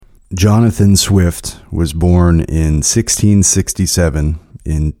Jonathan Swift was born in 1667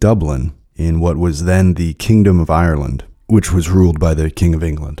 in Dublin, in what was then the Kingdom of Ireland, which was ruled by the King of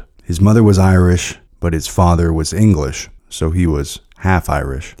England. His mother was Irish, but his father was English, so he was half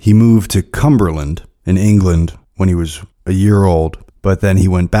Irish. He moved to Cumberland in England when he was a year old, but then he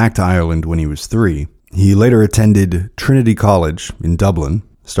went back to Ireland when he was 3. He later attended Trinity College in Dublin,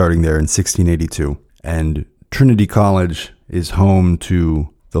 starting there in 1682, and Trinity College is home to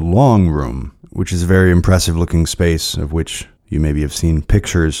the Long Room, which is a very impressive looking space of which you maybe have seen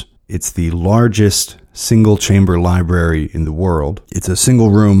pictures. It's the largest single-chamber library in the world. It's a single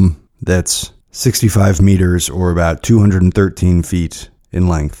room that's 65 meters or about 213 feet in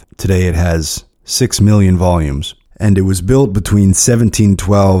length. Today it has 6 million volumes, and it was built between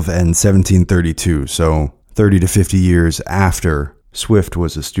 1712 and 1732, so 30 to 50 years after Swift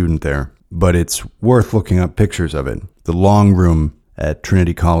was a student there. But it's worth looking up pictures of it. The Long Room at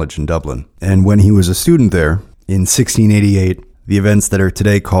Trinity College in Dublin. And when he was a student there, in 1688, the events that are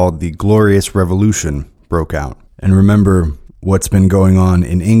today called the Glorious Revolution broke out. And remember what's been going on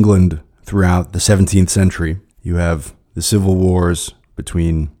in England throughout the 17th century. You have the civil wars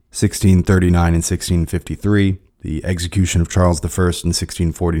between 1639 and 1653, the execution of Charles I in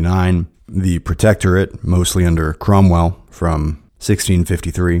 1649, the Protectorate, mostly under Cromwell, from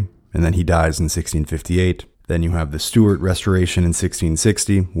 1653, and then he dies in 1658. Then you have the Stuart Restoration in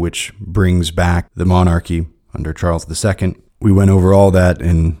 1660, which brings back the monarchy under Charles II. We went over all that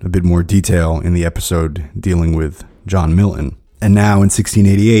in a bit more detail in the episode dealing with John Milton. And now in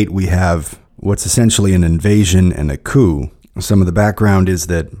 1688, we have what's essentially an invasion and a coup. Some of the background is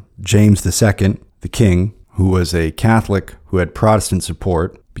that James II, the king, who was a Catholic who had Protestant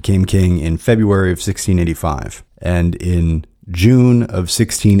support, became king in February of 1685. And in June of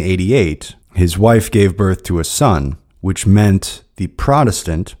 1688, his wife gave birth to a son, which meant the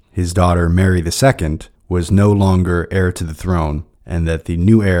Protestant, his daughter Mary II, was no longer heir to the throne, and that the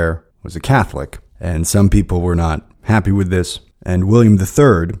new heir was a Catholic. And some people were not happy with this. And William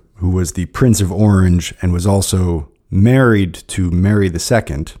III, who was the Prince of Orange and was also married to Mary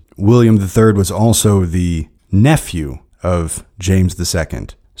II, William III was also the nephew of James II.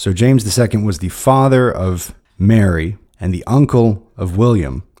 So James II was the father of Mary and the uncle of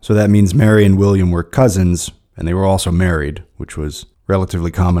William. So that means Mary and William were cousins, and they were also married, which was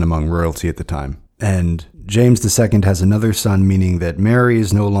relatively common among royalty at the time. And James II has another son, meaning that Mary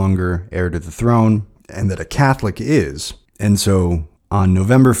is no longer heir to the throne, and that a Catholic is. And so on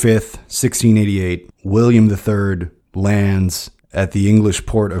November 5th, 1688, William III lands at the English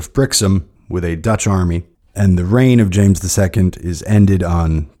port of Brixham with a Dutch army, and the reign of James II is ended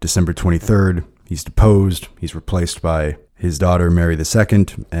on December 23rd. He's deposed. He's replaced by his daughter Mary II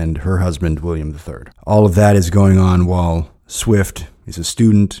and her husband William III. All of that is going on while Swift is a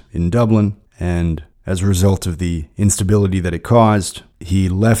student in Dublin, and as a result of the instability that it caused, he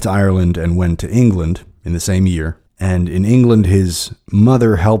left Ireland and went to England in the same year. And in England, his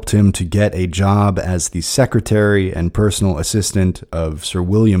mother helped him to get a job as the secretary and personal assistant of Sir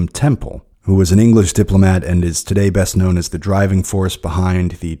William Temple, who was an English diplomat and is today best known as the driving force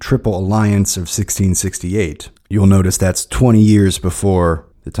behind the Triple Alliance of 1668. You'll notice that's 20 years before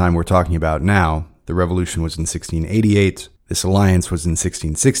the time we're talking about now. The revolution was in 1688. This alliance was in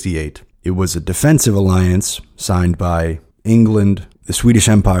 1668. It was a defensive alliance signed by England, the Swedish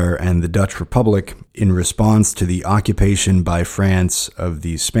Empire, and the Dutch Republic in response to the occupation by France of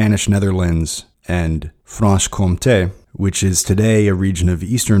the Spanish Netherlands and Franche-Comté, which is today a region of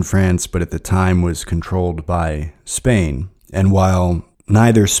eastern France, but at the time was controlled by Spain. And while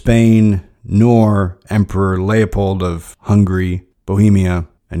neither Spain nor Emperor Leopold of Hungary, Bohemia,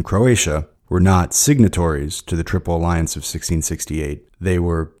 and Croatia were not signatories to the Triple Alliance of 1668, they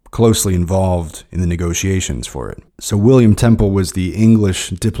were closely involved in the negotiations for it. So William Temple was the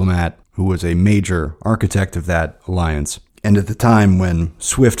English diplomat who was a major architect of that alliance. And at the time when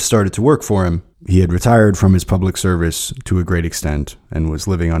Swift started to work for him, he had retired from his public service to a great extent and was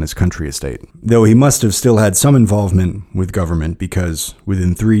living on his country estate. Though he must have still had some involvement with government, because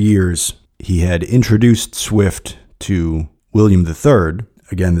within 3 years, he had introduced Swift to William III.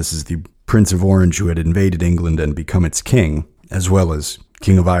 Again, this is the Prince of Orange who had invaded England and become its king, as well as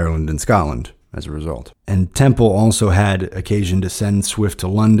King of Ireland and Scotland as a result. And Temple also had occasion to send Swift to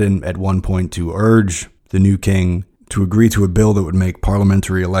London at one point to urge the new king to agree to a bill that would make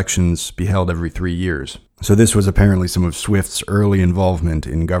parliamentary elections be held every 3 years. So this was apparently some of Swift's early involvement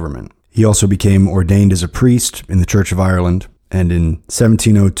in government. He also became ordained as a priest in the Church of Ireland, and in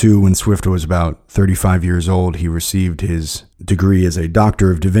 1702, when Swift was about 35 years old, he received his degree as a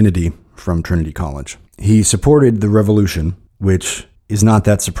Doctor of Divinity from Trinity College. He supported the revolution, which is not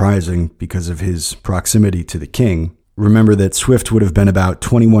that surprising because of his proximity to the king. Remember that Swift would have been about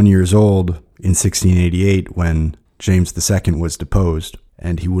 21 years old in 1688 when James II was deposed,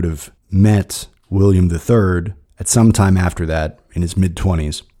 and he would have met William III at some time after that in his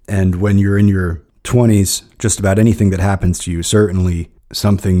mid-20s. And when you're in your 20s, just about anything that happens to you, certainly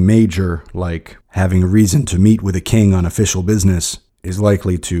something major like having a reason to meet with a king on official business, is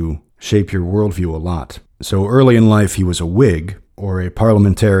likely to shape your worldview a lot. So early in life, he was a Whig, or a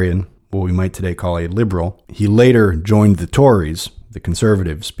parliamentarian, what we might today call a liberal. He later joined the Tories, the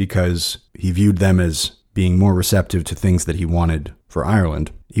Conservatives, because he viewed them as being more receptive to things that he wanted for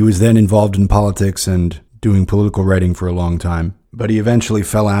Ireland. He was then involved in politics and doing political writing for a long time, but he eventually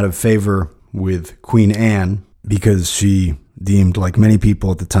fell out of favor with Queen Anne because she deemed, like many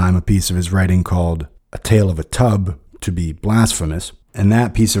people at the time, a piece of his writing called A Tale of a Tub to be blasphemous. And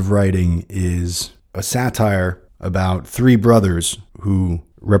that piece of writing is a satire about three brothers who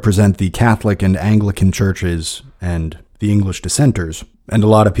represent the Catholic and Anglican churches and the English dissenters. And a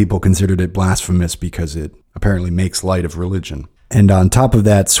lot of people considered it blasphemous because it apparently makes light of religion. And on top of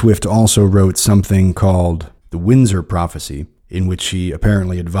that, Swift also wrote something called the Windsor Prophecy, in which he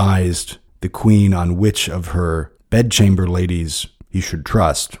apparently advised the Queen on which of her bedchamber ladies he should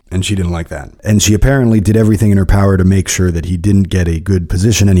trust, and she didn't like that. And she apparently did everything in her power to make sure that he didn't get a good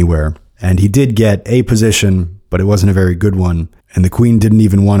position anywhere. And he did get a position, but it wasn't a very good one, and the Queen didn't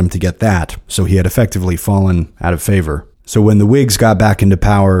even want him to get that, so he had effectively fallen out of favor. So when the Whigs got back into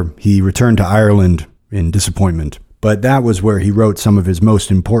power, he returned to Ireland in disappointment. But that was where he wrote some of his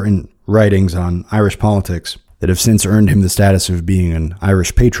most important writings on Irish politics that have since earned him the status of being an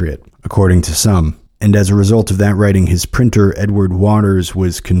Irish patriot, according to some. And as a result of that writing, his printer, Edward Waters,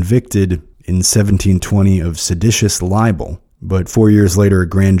 was convicted in 1720 of seditious libel. But 4 years later, a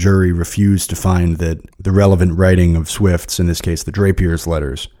grand jury refused to find that the relevant writing of Swift's, in this case the Drapier's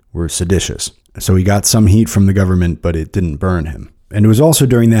letters, were seditious. So he got some heat from the government, but it didn't burn him. And it was also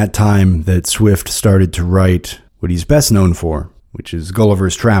during that time that Swift started to write what he's best known for, which is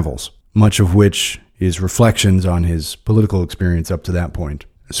Gulliver's Travels, much of which is reflections on his political experience up to that point.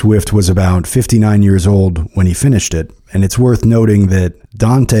 Swift was about 59 years old when he finished it, and it's worth noting that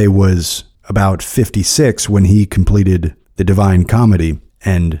Dante was about 56 when he completed The Divine Comedy,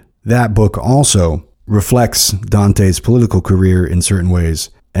 and that book also reflects Dante's political career in certain ways,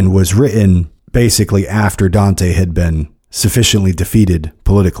 and was written basically after Dante had been sufficiently defeated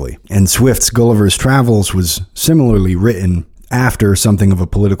politically. And Swift's Gulliver's Travels was similarly written after something of a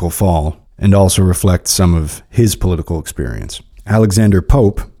political fall, and also reflects some of his political experience. Alexander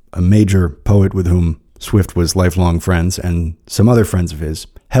Pope, a major poet with whom Swift was lifelong friends, and some other friends of his,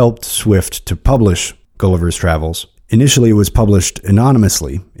 helped Swift to publish Gulliver's Travels. Initially, it was published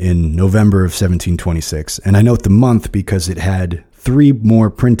anonymously in November of 1726, and I note the month because it had 3 more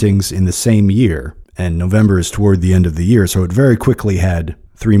printings in the same year, and November is toward the end of the year, so it very quickly had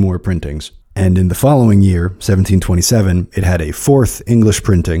 3 more printings. And in the following year, 1727, it had a 4th English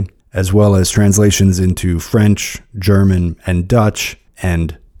printing, as well as translations into French, German, and Dutch,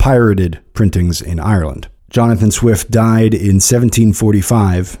 and pirated printings in Ireland. Jonathan Swift died in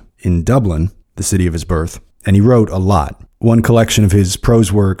 1745 in Dublin, the city of his birth, and he wrote a lot. One collection of his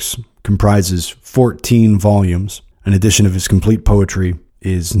prose works comprises 14 volumes. An edition of his complete poetry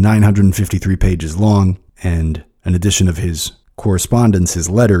is 953 pages long, and an edition of his correspondence, his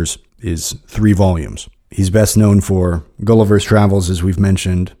letters, is 3 volumes. He's best known for Gulliver's Travels, as we've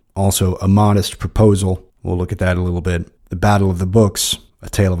mentioned, also A Modest Proposal, we'll look at that a little bit, The Battle of the Books, A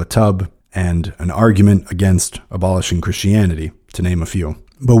Tale of a Tub, and An Argument Against Abolishing Christianity, to name a few.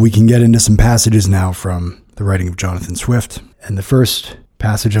 But we can get into some passages now from the writing of Jonathan Swift, and the first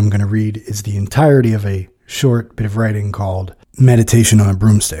passage I'm going to read is the entirety of a short bit of writing called Meditation on a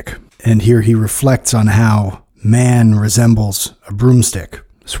Broomstick. And here he reflects on how man resembles a broomstick.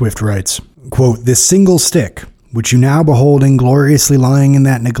 Swift writes, quote, "This single stick, which you now behold ingloriously lying in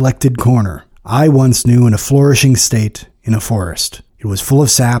that neglected corner, I once knew in a flourishing state in a forest. It was full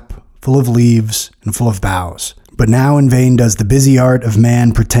of sap, full of leaves, and full of boughs. But now in vain does the busy art of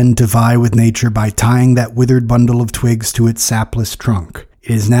man pretend to vie with nature by tying that withered bundle of twigs to its sapless trunk.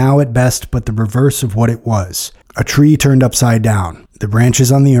 It is now at best but the reverse of what it was, a tree turned upside down, the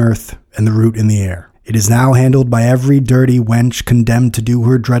branches on the earth and the root in the air. It is now handled by every dirty wench condemned to do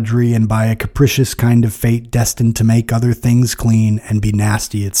her drudgery, and by a capricious kind of fate destined to make other things clean and be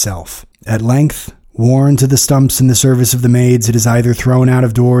nasty itself. At length, worn to the stumps in the service of the maids, it is either thrown out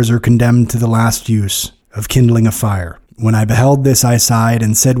of doors or condemned to the last use of kindling a fire. When I beheld this, I sighed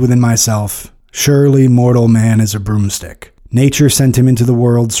and said within myself, surely mortal man is a broomstick. Nature sent him into the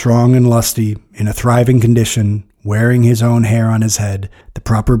world strong and lusty, in a thriving condition, wearing his own hair on his head, the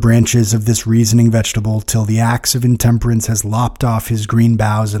proper branches of this reasoning vegetable, till the axe of intemperance has lopped off his green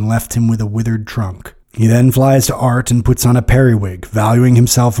boughs and left him with a withered trunk. He then flies to art and puts on a periwig, valuing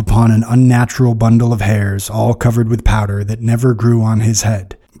himself upon an unnatural bundle of hairs, all covered with powder, that never grew on his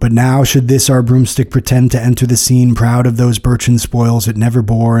head. But now should this our broomstick pretend to enter the scene, proud of those birchen spoils it never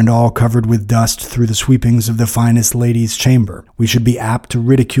bore, and all covered with dust through the sweepings of the finest lady's chamber, we should be apt to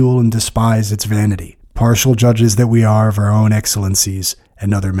ridicule and despise its vanity, partial judges that we are of our own excellencies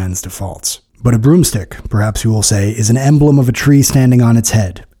and other men's defaults. But a broomstick, perhaps you will say, is an emblem of a tree standing on its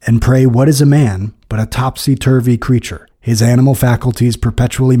head. And pray, what is a man but a topsy-turvy creature, his animal faculties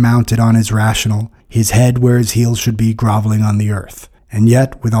perpetually mounted on his rational, his head where his heels should be groveling on the earth? And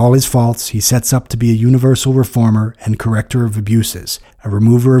yet, with all his faults, he sets up to be a universal reformer and corrector of abuses, a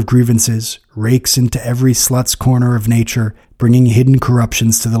remover of grievances, rakes into every slut's corner of nature, bringing hidden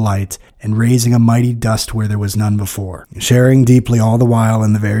corruptions to the light, and raising a mighty dust where there was none before, sharing deeply all the while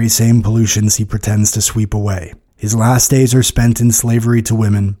in the very same pollutions he pretends to sweep away. His last days are spent in slavery to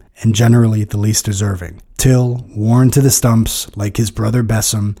women, and generally the least deserving, till, worn to the stumps, like his brother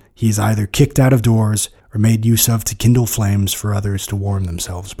Besom, he is either kicked out of doors or made use of to kindle flames for others to warm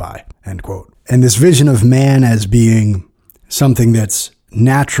themselves by." End quote. And this vision of man as being something that's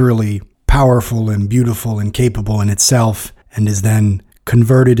naturally powerful and beautiful and capable in itself, and is then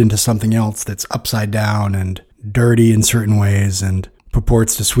converted into something else that's upside down and dirty in certain ways and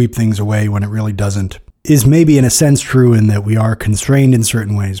purports to sweep things away when it really doesn't, is maybe in a sense true in that we are constrained in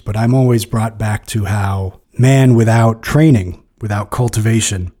certain ways, but I'm always brought back to how man without training, without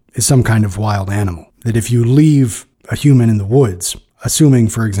cultivation, is some kind of wild animal. That if you leave a human in the woods, assuming,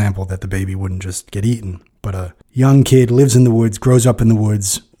 for example, that the baby wouldn't just get eaten, but a young kid lives in the woods, grows up in the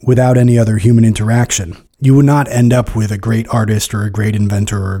woods without any other human interaction, you would not end up with a great artist or a great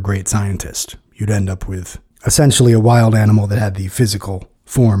inventor or a great scientist. You'd end up with essentially a wild animal that had the physical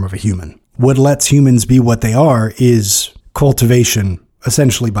form of a human. What lets humans be what they are is cultivation,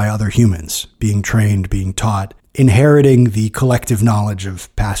 essentially by other humans, being trained, being taught, inheriting the collective knowledge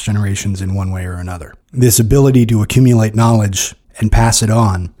of past generations in one way or another. This ability to accumulate knowledge and pass it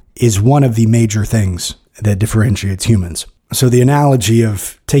on is one of the major things that differentiates humans. So the analogy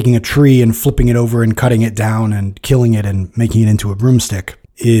of taking a tree and flipping it over and cutting it down and killing it and making it into a broomstick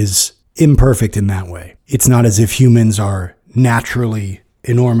is imperfect in that way. It's not as if humans are naturally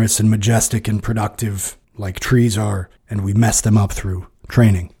enormous and majestic and productive like trees are, and we mess them up through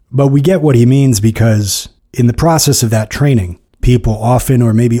training. But we get what he means because in the process of that training, people often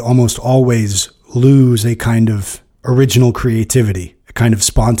or maybe almost always lose a kind of original creativity, a kind of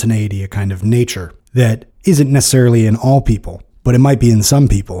spontaneity, a kind of nature that isn't necessarily in all people, but it might be in some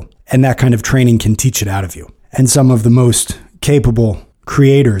people. And that kind of training can teach it out of you. And some of the most capable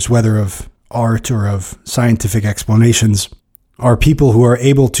creators, whether of art or of scientific explanations, are people who are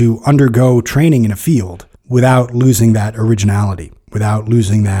able to undergo training in a field without losing that originality, without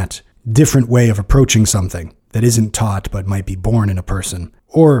losing that different way of approaching something that isn't taught but might be born in a person,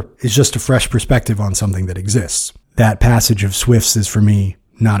 or is just a fresh perspective on something that exists. That passage of Swift's is, for me,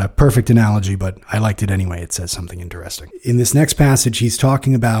 not a perfect analogy, but I liked it anyway. It says something interesting. In this next passage, he's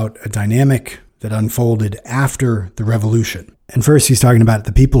talking about a dynamic that unfolded after the revolution. And first, he's talking about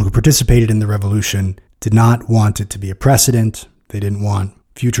the people who participated in the revolution did not want it to be a precedent. They didn't want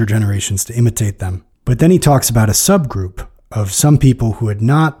future generations to imitate them. But then he talks about a subgroup of some people who had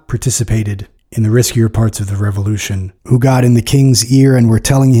not participated in the riskier parts of the revolution, who got in the king's ear and were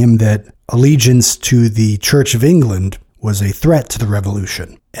telling him that allegiance to the Church of England was a threat to the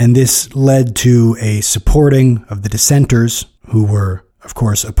revolution. And this led to a supporting of the dissenters, who were, of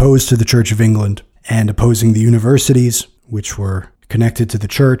course, opposed to the Church of England, and opposing the universities, which were connected to the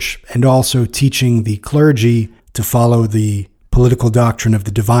church, and also teaching the clergy to follow the political doctrine of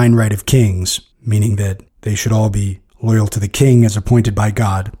the divine right of kings, meaning that they should all be loyal to the king as appointed by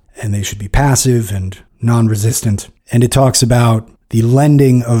God, and they should be passive and non-resistant. And it talks about the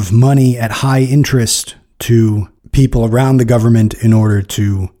lending of money at high interest to people around the government in order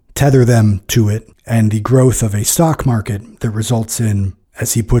to tether them to it, and the growth of a stock market that results in,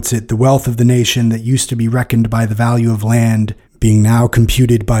 as he puts it, the wealth of the nation that used to be reckoned by the value of land being now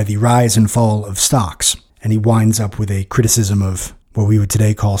computed by the rise and fall of stocks. And he winds up with a criticism of what we would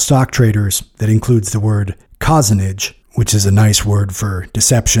today call stock traders that includes the word cozenage, which is a nice word for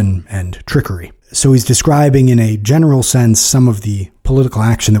deception and trickery. So he's describing in a general sense some of the political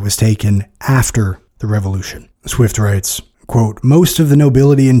action that was taken after the revolution. Swift writes, quote, "Most of the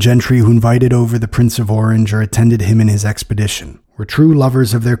nobility and gentry who invited over the Prince of Orange or attended him in his expedition were true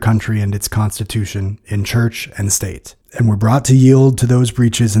lovers of their country and its constitution in church and state, and were brought to yield to those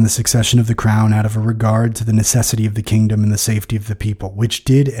breaches in the succession of the crown out of a regard to the necessity of the kingdom and the safety of the people, which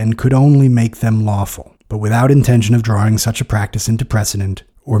did and could only make them lawful, but without intention of drawing such a practice into precedent,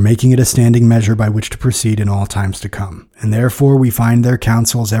 or making it a standing measure by which to proceed in all times to come. And therefore we find their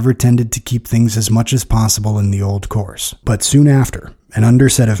counsels ever tended to keep things as much as possible in the old course. But soon after, an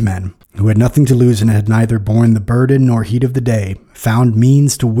underset of men, who had nothing to lose and had neither borne the burden nor heat of the day, found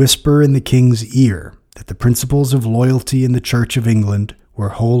means to whisper in the king's ear that the principles of loyalty in the Church of England were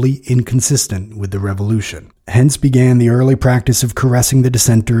wholly inconsistent with the Revolution. Hence began the early practice of caressing the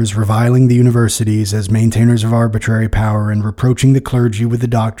dissenters, reviling the universities as maintainers of arbitrary power, and reproaching the clergy with the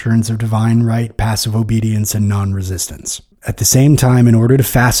doctrines of divine right, passive obedience, and non-resistance. At the same time, in order to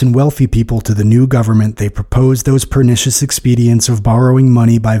fasten wealthy people to the new government, they proposed those pernicious expedients of borrowing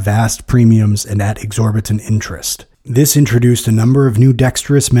money by vast premiums and at exorbitant interest. This introduced a number of new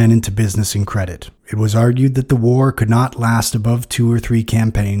dexterous men into business and credit. It was argued that the war could not last above 2 or 3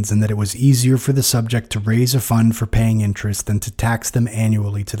 campaigns, and that it was easier for the subject to raise a fund for paying interest than to tax them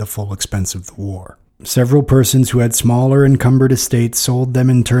annually to the full expense of the war. Several persons who had smaller encumbered estates sold them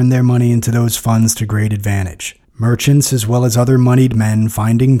and turned their money into those funds to great advantage. Merchants, as well as other moneyed men,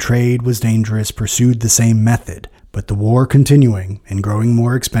 finding trade was dangerous, pursued the same method, but the war continuing and growing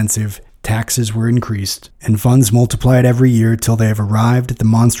more expensive, taxes were increased, and funds multiplied every year till they have arrived at the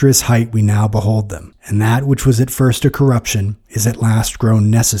monstrous height we now behold them. And that which was at first a corruption is at last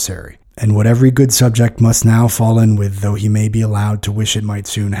grown necessary, and what every good subject must now fall in with, though he may be allowed to wish it might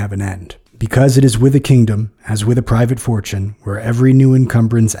soon have an end. Because it is with a kingdom, as with a private fortune, where every new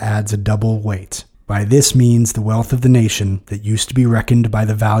encumbrance adds a double weight. By this means the wealth of the nation, that used to be reckoned by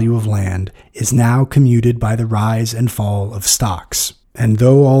the value of land, is now commuted by the rise and fall of stocks. And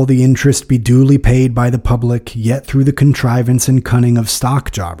though all the interest be duly paid by the public, yet through the contrivance and cunning of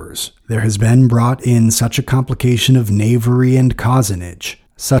stock jobbers, there has been brought in such a complication of knavery and cozenage,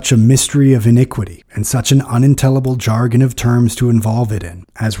 such a mystery of iniquity, and such an unintelligible jargon of terms to involve it in,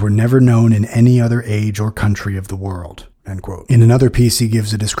 as were never known in any other age or country of the world." End quote. In another piece, he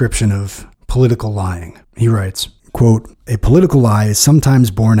gives a description of political lying. He writes, quote, "A political lie is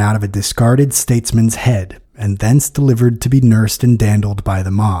sometimes born out of a discarded statesman's head, and thence delivered to be nursed and dandled by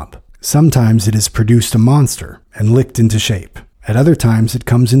the mob. Sometimes it has produced a monster, and licked into shape. At other times it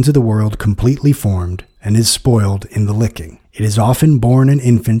comes into the world completely formed, and is spoiled in the licking. It is often born an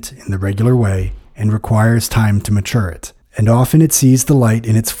infant in the regular way, and requires time to mature it. And often it sees the light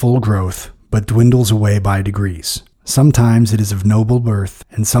in its full growth, but dwindles away by degrees. Sometimes it is of noble birth,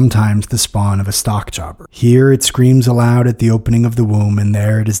 and sometimes the spawn of a stock jobber. Here it screams aloud at the opening of the womb, and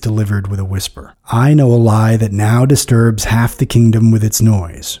there it is delivered with a whisper. I know a lie that now disturbs half the kingdom with its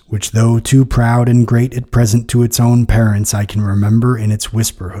noise, which though too proud and great at present to its own parents, I can remember in its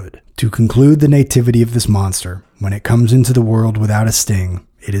whisperhood. To conclude the nativity of this monster, when it comes into the world without a sting,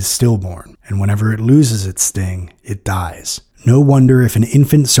 it is stillborn, and whenever it loses its sting, it dies. No wonder if an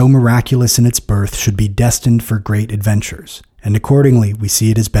infant so miraculous in its birth should be destined for great adventures, and accordingly we see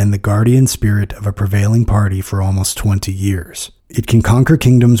it has been the guardian spirit of a prevailing party for almost 20 years. It can conquer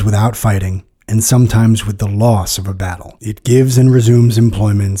kingdoms without fighting, and sometimes with the loss of a battle. It gives and resumes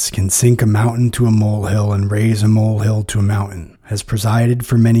employments, can sink a mountain to a molehill and raise a molehill to a mountain, has presided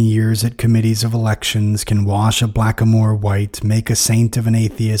for many years at committees of elections, can wash a blackamoor white, make a saint of an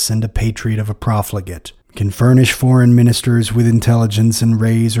atheist and a patriot of a profligate, can furnish foreign ministers with intelligence and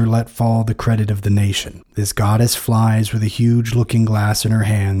raise or let fall the credit of the nation. This goddess flies with a huge looking-glass in her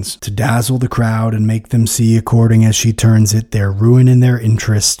hands to dazzle the crowd and make them see, according as she turns it, their ruin in their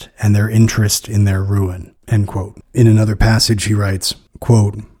interest and their interest in their ruin." End quote. In another passage he writes,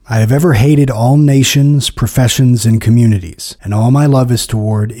 quote, "I have ever hated all nations, professions, and communities, and all my love is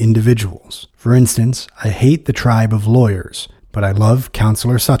toward individuals. For instance, I hate the tribe of lawyers, but I love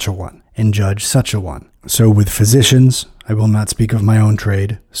Counselor such a one, and Judge such a one. So with physicians, I will not speak of my own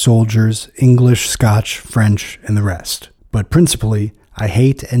trade, soldiers, English, Scotch, French, and the rest. But principally, I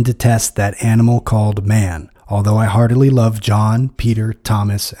hate and detest that animal called man, although I heartily love John, Peter,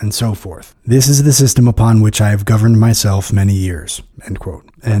 Thomas, and so forth. This is the system upon which I have governed myself many years." End quote.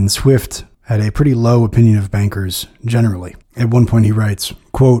 And Swift had a pretty low opinion of bankers generally. At one point he writes,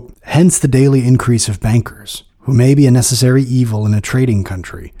 quote, "Hence the daily increase of bankers, who may be a necessary evil in a trading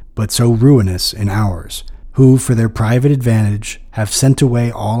country, but so ruinous in ours, who, for their private advantage, have sent away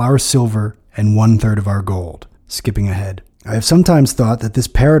all our silver and 1/3 of our gold." Skipping ahead. I have sometimes thought that this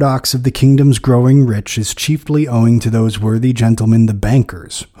paradox of the kingdom's growing rich is chiefly owing to those worthy gentlemen the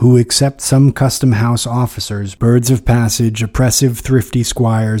bankers, who, except some custom house officers, birds of passage, oppressive thrifty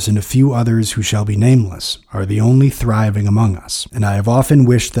squires, and a few others who shall be nameless, are the only thriving among us. And I have often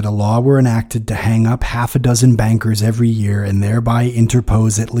wished that a law were enacted to hang up 6 bankers every year and thereby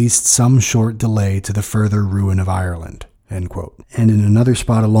interpose at least some short delay to the further ruin of Ireland." End quote. And in another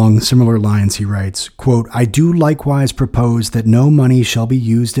spot along similar lines he writes, quote, "I do likewise propose that no money shall be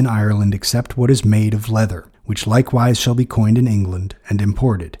used in Ireland except what is made of leather, which likewise shall be coined in England and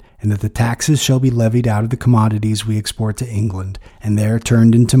imported, and that the taxes shall be levied out of the commodities we export to England, and there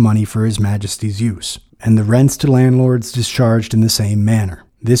turned into money for his Majesty's use, and the rents to landlords discharged in the same manner.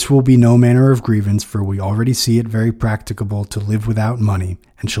 This will be no manner of grievance, for we already see it very practicable to live without money,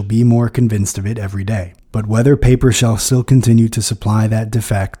 and shall be more convinced of it every day. But whether paper shall still continue to supply that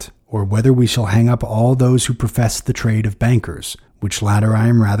defect, or whether we shall hang up all those who profess the trade of bankers, which latter I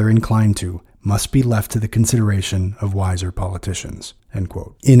am rather inclined to, must be left to the consideration of wiser politicians." End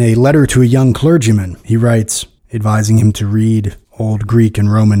quote. In a letter to a young clergyman, he writes, advising him to read old Greek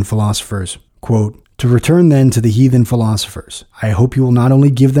and Roman philosophers, quote, "To return then to the heathen philosophers, I hope you will not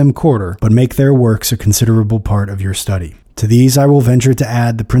only give them quarter, but make their works a considerable part of your study. To these I will venture to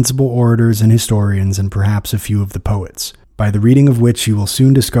add the principal orators and historians, and perhaps a few of the poets, by the reading of which you will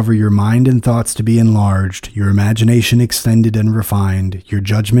soon discover your mind and thoughts to be enlarged, your imagination extended and refined, your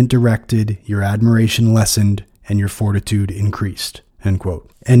judgment directed, your admiration lessened, and your fortitude increased." End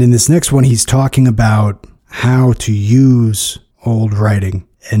quote. And in this next one, he's talking about how to use old writing,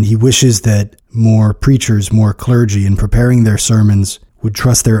 and he wishes that more preachers, more clergy, in preparing their sermons would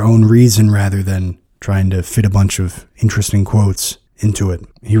trust their own reason rather than trying to fit a bunch of interesting quotes into it.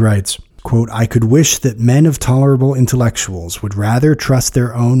 He writes, quote, "I could wish that men of tolerable intellectuals would rather trust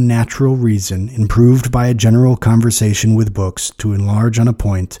their own natural reason, improved by a general conversation with books, to enlarge on a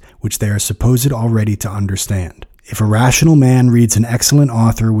point which they are supposed already to understand. If a rational man reads an excellent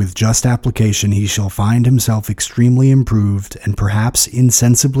author with just application, he shall find himself extremely improved, and perhaps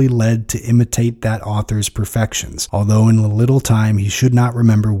insensibly led to imitate that author's perfections, although in a little time he should not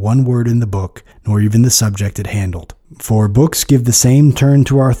remember one word in the book, nor even the subject it handled. For books give the same turn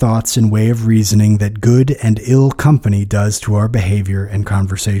to our thoughts and way of reasoning that good and ill company does to our behavior and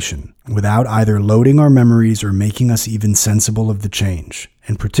conversation, without either loading our memories or making us even sensible of the change.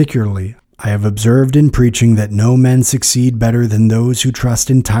 And particularly, I have observed in preaching that no men succeed better than those who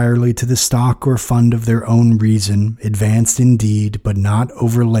trust entirely to the stock or fund of their own reason, advanced indeed, but not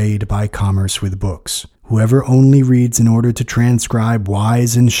overlaid by commerce with books. Whoever only reads in order to transcribe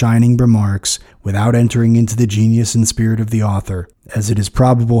wise and shining remarks, without entering into the genius and spirit of the author, as it is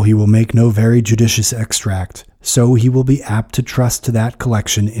probable he will make no very judicious extract, so he will be apt to trust to that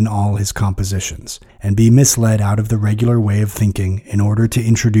collection in all his compositions, and be misled out of the regular way of thinking in order to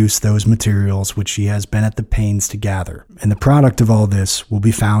introduce those materials which he has been at the pains to gather. And the product of all this will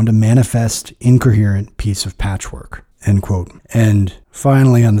be found a manifest, incoherent piece of patchwork." End quote. And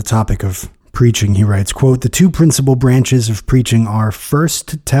finally, on the topic of preaching, he writes, quote, "The two principal branches of preaching are, first,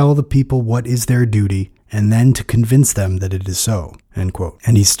 to tell the people what is their duty, and then to convince them that it is so." End quote.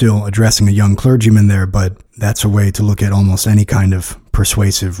 And he's still addressing a young clergyman there, but that's a way to look at almost any kind of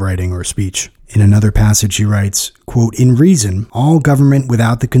persuasive writing or speech. In another passage he writes, quote, "In reason, all government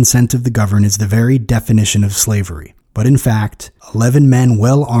without the consent of the governed is the very definition of slavery. But in fact, 11 men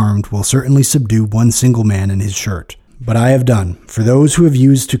well armed will certainly subdue one single man in his shirt. But I have done, for those who have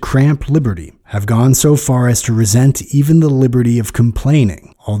used to cramp liberty, have gone so far as to resent even the liberty of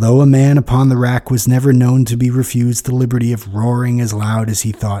complaining, although a man upon the rack was never known to be refused the liberty of roaring as loud as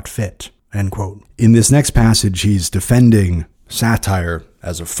he thought fit." End quote. In this next passage, he's defending satire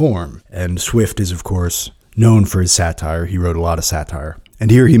as a form, and Swift is, of course, known for his satire. He wrote a lot of satire. And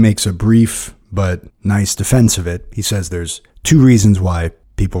here he makes a brief but nice defense of it. He says there's 2 reasons why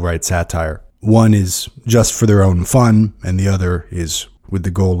people write satire. One is just for their own fun, and the other is with the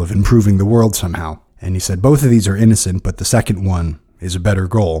goal of improving the world somehow. And he said both of these are innocent, but the second one is a better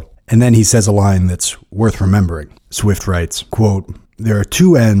goal. And then he says a line that's worth remembering. Swift writes, quote, "There are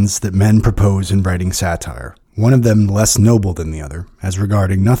 2 ends that men propose in writing satire, one of them less noble than the other, as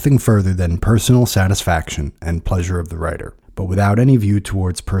regarding nothing further than personal satisfaction and pleasure of the writer, but without any view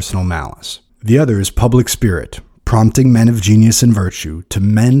towards personal malice. The other is public spirit, prompting men of genius and virtue to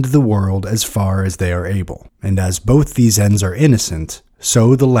mend the world as far as they are able. And as both these ends are innocent,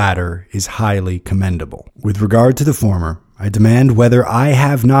 so the latter is highly commendable. With regard to the former, I demand whether I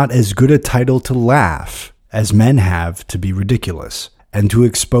have not as good a title to laugh as men have to be ridiculous, and to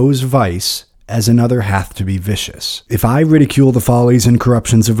expose vice as another hath to be vicious. If I ridicule the follies and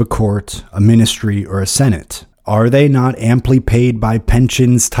corruptions of a court, a ministry, or a senate, Are they not amply paid by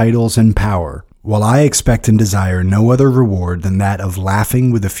pensions, titles, and power? While I expect and desire no other reward than that of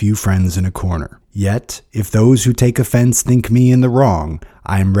laughing with a few friends in a corner. Yet, if those who take offense think me in the wrong,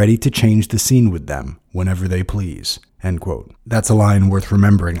 I am ready to change the scene with them whenever they please." End quote. That's a line worth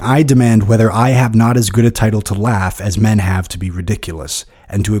remembering. I demand whether I have not as good a title to laugh as men have to be ridiculous,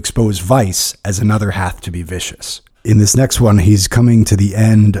 and to expose vice as another hath to be vicious. In this next one, he's coming to the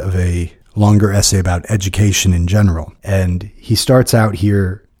end of a longer essay about education in general, and he starts out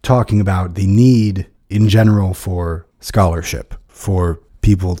here talking about the need in general for scholarship, for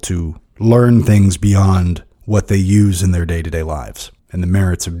people to learn things beyond what they use in their day-to-day lives, and the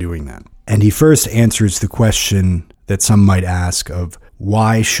merits of doing that. And he first answers the question that some might ask of,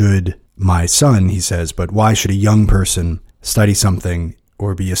 why should my son, he says, but why should a young person study something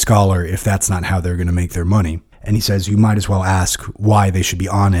or be a scholar if that's not how they're going to make their money? And he says you might as well ask why they should be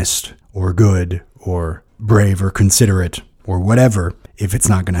honest or good or brave or considerate or whatever if it's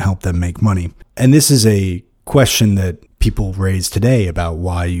not going to help them make money. And this is a question that people raise today about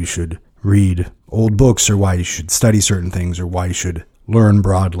why you should read old books or why you should study certain things or why you should learn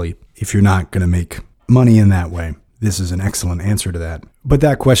broadly if you're not going to make money in that way. This is an excellent answer to that. But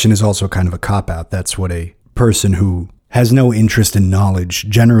that question is also kind of a cop-out. That's what a person who has no interest in knowledge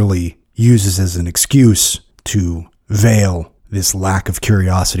generally uses as an excuse to veil this lack of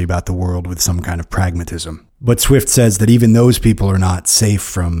curiosity about the world with some kind of pragmatism. But Swift says that even those people are not safe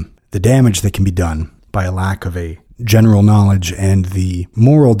from the damage that can be done by a lack of a general knowledge and the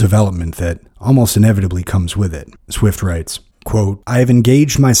moral development that almost inevitably comes with it. Swift writes, quote, "I have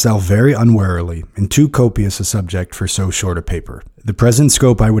engaged myself very unwarily in too copious a subject for so short a paper. The present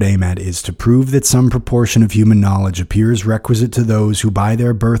scope I would aim at is to prove that some proportion of human knowledge appears requisite to those who by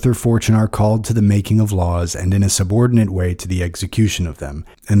their birth or fortune are called to the making of laws and in a subordinate way to the execution of them,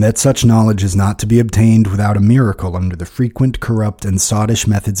 and that such knowledge is not to be obtained without a miracle under the frequent, corrupt, and sottish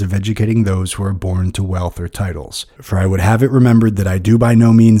methods of educating those who are born to wealth or titles. For I would have it remembered that I do by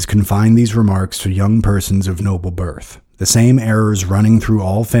no means confine these remarks to young persons of noble birth. The same errors running through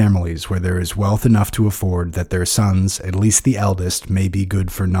all families where there is wealth enough to afford that their sons, at least the eldest, may be good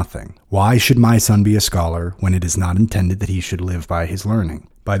for nothing. Why should my son be a scholar when it is not intended that he should live by his learning?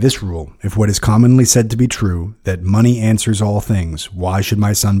 By this rule, if what is commonly said to be true, that money answers all things, why should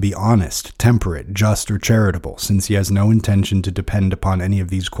my son be honest, temperate, just, or charitable, since he has no intention to depend upon any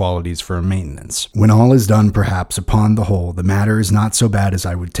of these qualities for a maintenance? When all is done, perhaps, upon the whole, the matter is not so bad as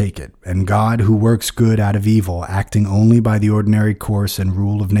I would take it, and God, who works good out of evil, acting only by the ordinary course and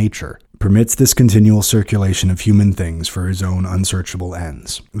rule of nature, permits this continual circulation of human things for his own unsearchable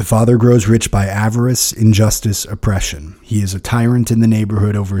ends. The father grows rich by avarice, injustice, oppression. He is a tyrant in the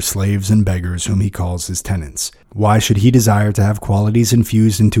neighborhood over slaves and beggars whom he calls his tenants. Why should he desire to have qualities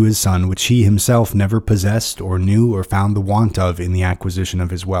infused into his son which he himself never possessed or knew or found the want of in the acquisition of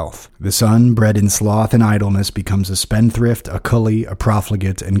his wealth? The son, bred in sloth and idleness, becomes a spendthrift, a cully, a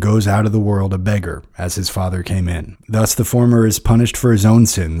profligate, and goes out of the world a beggar, as his father came in. Thus the former is punished for his own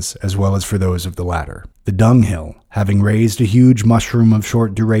sins, as well as for those of the latter. The dunghill, having raised a huge mushroom of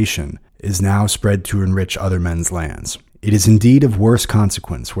short duration, is now spread to enrich other men's lands. It is indeed of worse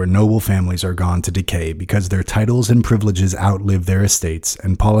consequence where noble families are gone to decay because their titles and privileges outlive their estates,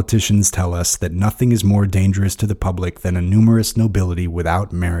 and politicians tell us that nothing is more dangerous to the public than a numerous nobility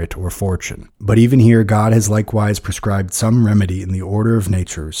without merit or fortune. But even here God has likewise prescribed some remedy in the order of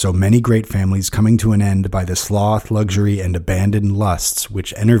nature, so many great families coming to an end by the sloth, luxury, and abandoned lusts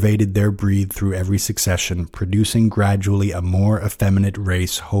which enervated their breed through every succession, producing gradually a more effeminate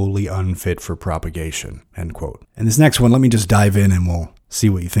race wholly unfit for propagation." End quote. And this next one, let me just dive in and we'll see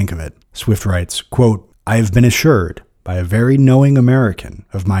what you think of it. Swift writes, quote, "I have been assured by a very knowing American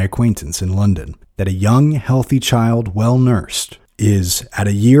of my acquaintance in London that a young, healthy child well nursed is, at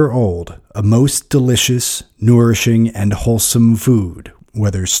a year old, a most delicious, nourishing, and wholesome food,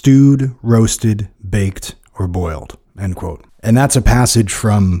 whether stewed, roasted, baked, or boiled." End quote. And that's a passage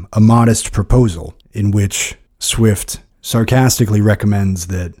from A Modest Proposal, in which Swift sarcastically recommends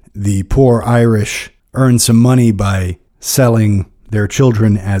that the poor Irish earn some money by selling their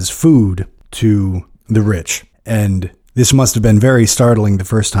children as food to the rich. And this must have been very startling the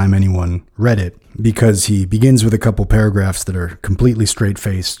first time anyone read it, because he begins with a couple paragraphs that are completely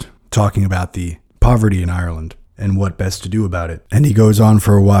straight-faced, talking about the poverty in Ireland and what best to do about it. And he goes on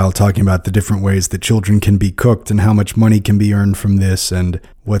for a while talking about the different ways that children can be cooked and how much money can be earned from this and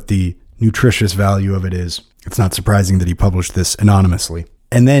what the nutritious value of it is. It's not surprising that he published this anonymously.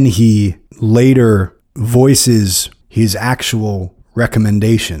 And then he later voices his actual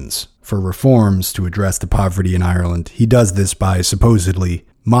recommendations for reforms to address the poverty in Ireland. He does this by supposedly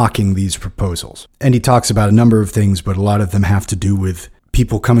mocking these proposals. And he talks about a number of things, but a lot of them have to do with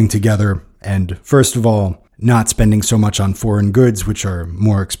people coming together and, first of all, not spending so much on foreign goods, which are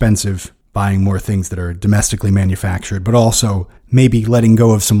more expensive, buying more things that are domestically manufactured, but also maybe letting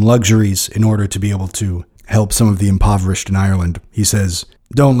go of some luxuries in order to be able to help some of the impoverished in Ireland. He says,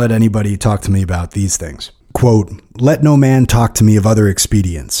 "Don't let anybody talk to me about these things." Quote, "Let no man talk to me of other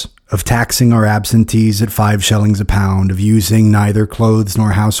expedients, of taxing our absentees at 5 shillings a pound, of using neither clothes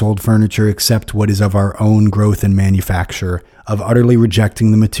nor household furniture except what is of our own growth and manufacture, of utterly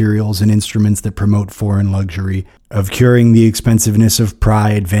rejecting the materials and instruments that promote foreign luxury, of curing the expensiveness of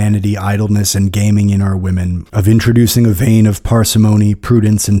pride, vanity, idleness, and gaming in our women, of introducing a vein of parsimony,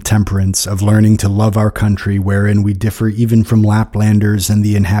 prudence, and temperance, of learning to love our country, wherein we differ even from Laplanders and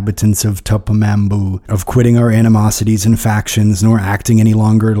the inhabitants of Tupamambu, of quitting our animosities and factions, nor acting any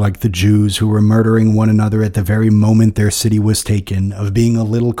longer like the Jews who were murdering one another at the very moment their city was taken, of being a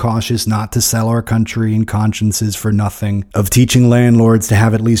little cautious not to sell our country and consciences for nothing, of teaching landlords to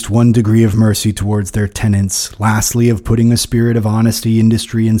have at least one degree of mercy towards their tenants, lastly, of putting a spirit of honesty,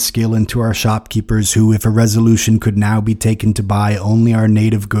 industry, and skill into our shopkeepers who, if a resolution could now be taken to buy only our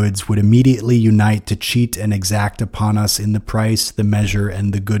native goods, would immediately unite to cheat and exact upon us in the price, the measure,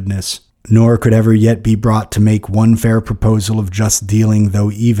 and the goodness. Nor could ever yet be brought to make one fair proposal of just dealing, though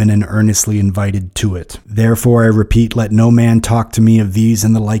even and earnestly invited to it. Therefore, I repeat, let no man talk to me of these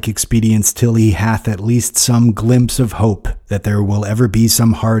and the like expedients till he hath at least some glimpse of hope that there will ever be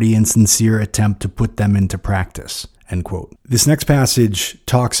some hearty and sincere attempt to put them into practice." End quote. This next passage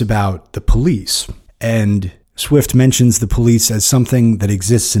talks about the police, and Swift mentions the police as something that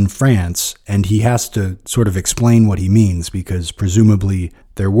exists in France, and he has to sort of explain what he means because presumably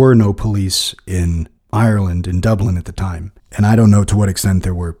there were no police in Ireland, in Dublin at the time. And I don't know to what extent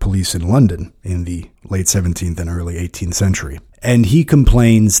there were police in London in the late 17th and early 18th century. And he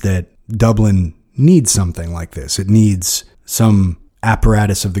complains that Dublin needs something like this. It needs some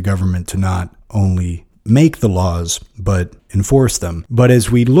apparatus of the government to not only make the laws, but enforce them. But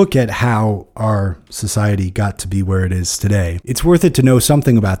as we look at how our society got to be where it is today, it's worth it to know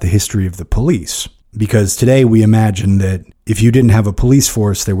something about the history of the police. Because today we imagine that if you didn't have a police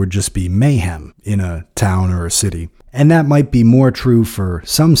force, there would just be mayhem in a town or a city. And that might be more true for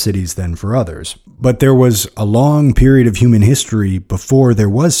some cities than for others. But there was a long period of human history before there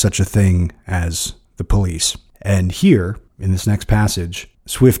was such a thing as the police. And here, in this next passage,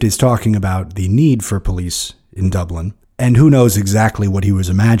 Swift is talking about the need for police in Dublin. And who knows exactly what he was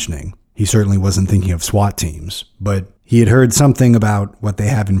imagining. He certainly wasn't thinking of SWAT teams, but he had heard something about what they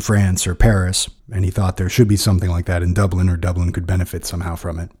have in France or Paris, and he thought there should be something like that in Dublin, or Dublin could benefit somehow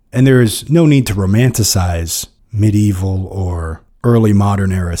from it. And there is no need to romanticize medieval or early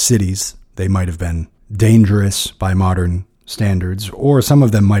modern era cities. They might have been dangerous by modern standards, or some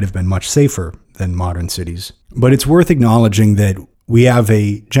of them might have been much safer than modern cities. But it's worth acknowledging that we have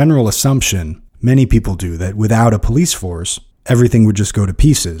a general assumption, many people do, that without a police force, everything would just go to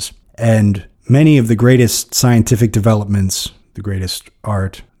pieces. And many of the greatest scientific developments, the greatest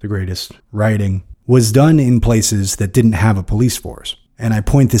art, the greatest writing, was done in places that didn't have a police force. And I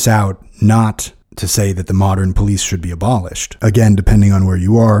point this out not to say that the modern police should be abolished. Again, depending on where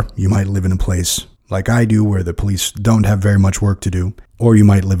you are, you might live in a place like I do where the police don't have very much work to do, or you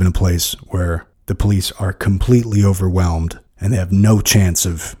might live in a place where the police are completely overwhelmed and they have no chance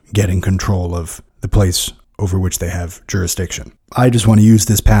of getting control of the place over which they have jurisdiction. I just want to use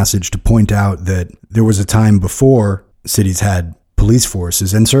this passage to point out that there was a time before cities had police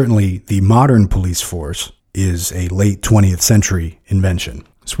forces, and certainly the modern police force is a late 20th century invention.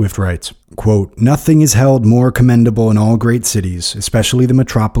 Swift writes, quote, "Nothing is held more commendable in all great cities, especially the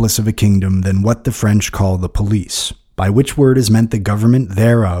metropolis of a kingdom, than what the French call the police, by which word is meant the government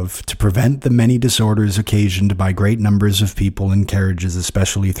thereof, to prevent the many disorders occasioned by great numbers of people in carriages,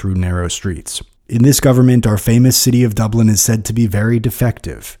 especially through narrow streets. In this government, our famous city of Dublin is said to be very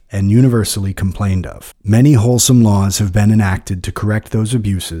defective and universally complained of. Many wholesome laws have been enacted to correct those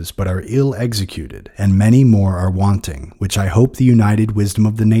abuses, but are ill executed, and many more are wanting, which I hope the united wisdom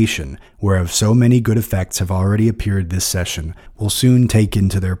of the nation, whereof so many good effects have already appeared this session, will soon take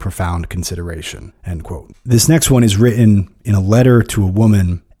into their profound consideration." End quote. This next one is written in a letter to a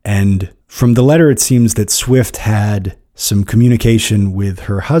woman, and from the letter it seems that Swift had some communication with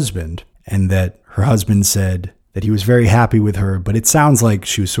her husband, and that her husband said that he was very happy with her, but it sounds like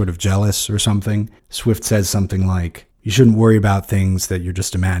she was sort of jealous or something. Swift says something like, "You shouldn't worry about things that you're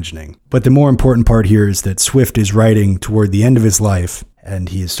just imagining." But the more important part here is that Swift is writing toward the end of his life, and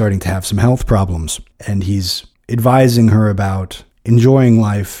he is starting to have some health problems, and he's advising her about enjoying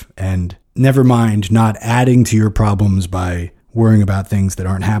life and never mind not adding to your problems by worrying about things that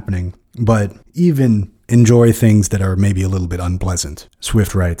aren't happening, but even enjoy things that are maybe a little bit unpleasant.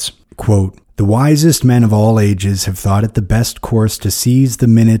 Swift writes, quote, "The wisest men of all ages have thought it the best course to seize the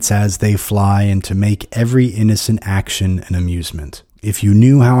minutes as they fly and to make every innocent action an amusement. If you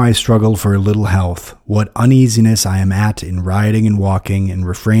knew how I struggle for a little health, what uneasiness I am at in riding and walking and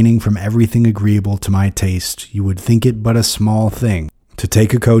refraining from everything agreeable to my taste, you would think it but a small thing to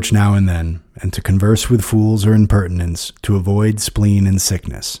take a coach now and then, and to converse with fools or impertinents, to avoid spleen and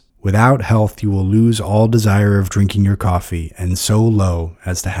sickness. Without health you will lose all desire of drinking your coffee, and so low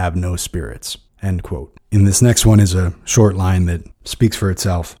as to have no spirits." End quote. In this next one is a short line that speaks for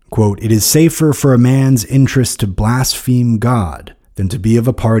itself. Quote, "It is safer for a man's interest to blaspheme God than to be of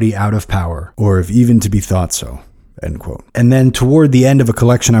a party out of power, or of even to be thought so." End quote. And then toward the end of a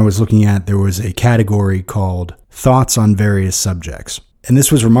collection I was looking at, there was a category called Thoughts on Various Subjects. And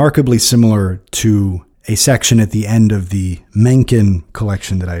this was remarkably similar to a section at the end of the Mencken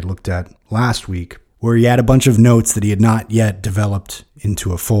collection that I looked at last week, where he had a bunch of notes that he had not yet developed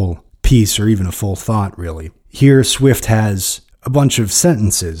into a full piece or even a full thought, really. Here, Swift has a bunch of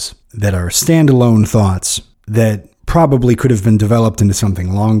sentences that are standalone thoughts that probably could have been developed into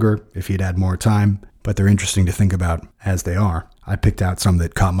something longer if he'd had more time, but they're interesting to think about as they are. I picked out some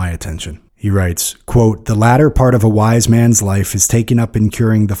that caught my attention. He writes, quote, "The latter part of a wise man's life is taken up in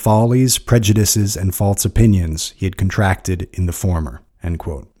curing the follies, prejudices, and false opinions he had contracted in the former." End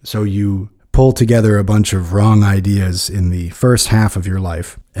quote. So you pull together a bunch of wrong ideas in the first half of your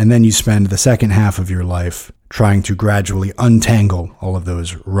life, and then you spend the second half of your life trying to gradually untangle all of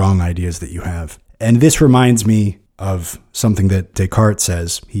those wrong ideas that you have. And this reminds me of something that Descartes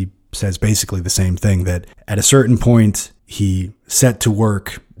says. He says basically the same thing, that at a certain point he set to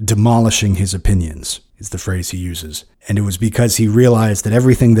work demolishing his opinions, is the phrase he uses. And it was because he realized that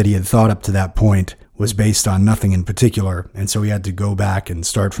everything that he had thought up to that point was based on nothing in particular, and so he had to go back and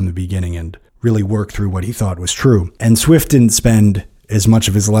start from the beginning and really work through what he thought was true. And Swift didn't spend as much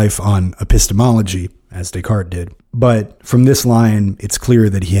of his life on epistemology as Descartes did, but from this line, it's clear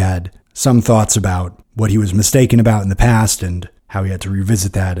that he had some thoughts about what he was mistaken about in the past and how he had to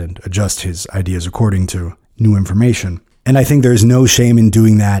revisit that and adjust his ideas according to new information. And I think there's no shame in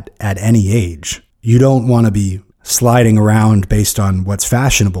doing that at any age. You don't want to be sliding around based on what's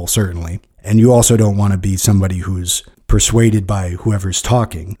fashionable, certainly. And you also don't want to be somebody who's persuaded by whoever's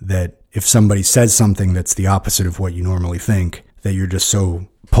talking, that if somebody says something that's the opposite of what you normally think, that you're just so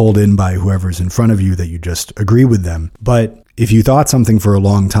pulled in by whoever's in front of you that you just agree with them. But if you thought something for a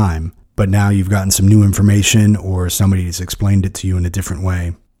long time, but now you've gotten some new information, or somebody's explained it to you in a different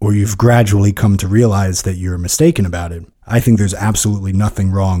way, or you've gradually come to realize that you're mistaken about it, I think there's absolutely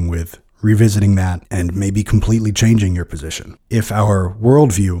nothing wrong with revisiting that and maybe completely changing your position. If our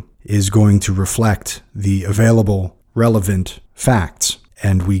worldview is going to reflect the available relevant facts,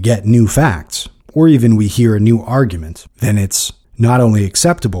 and we get new facts, or even we hear a new argument, then it's not only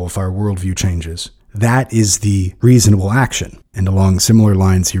acceptable if our worldview changes, that is the reasonable action. And along similar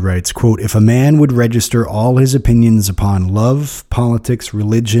lines, he writes, quote, "If a man would register all his opinions upon love, politics,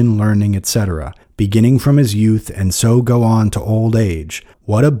 religion, learning, etc., beginning from his youth and so go on to old age,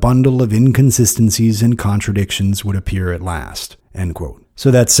 what a bundle of inconsistencies and contradictions would appear at last." End quote. So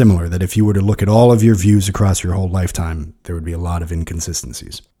that's similar, that if you were to look at all of your views across your whole lifetime, there would be a lot of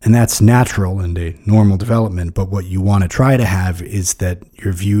inconsistencies. And that's natural and a normal development, but what you want to try to have is that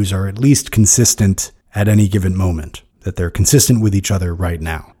your views are at least consistent at any given moment, that they're consistent with each other right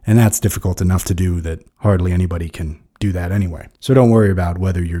now. And that's difficult enough to do that hardly anybody can do that anyway. So don't worry about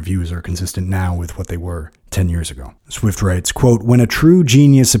whether your views are consistent now with what they were 10 years ago. Swift writes, quote, "When a true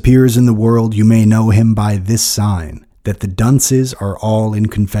genius appears in the world, you may know him by this sign, that the dunces are all in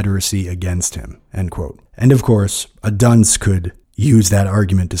confederacy against him." End quote. And of course, a dunce could use that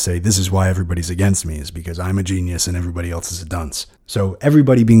argument to say, this is why everybody's against me, is because I'm a genius and everybody else is a dunce. So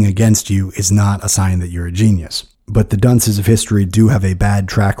everybody being against you is not a sign that you're a genius. But the dunces of history do have a bad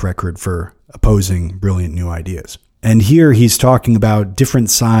track record for opposing brilliant new ideas. And here he's talking about different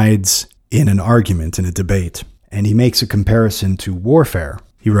sides in an argument, in a debate. And he makes a comparison to warfare.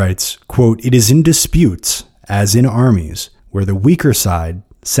 He writes, quote, "It is in disputes, as in armies, where the weaker side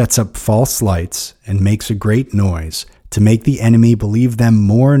sets up false lights and makes a great noise to make the enemy believe them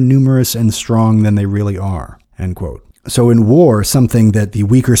more numerous and strong than they really are." End quote. So in war, something that the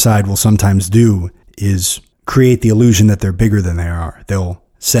weaker side will sometimes do is create the illusion that they're bigger than they are. They'll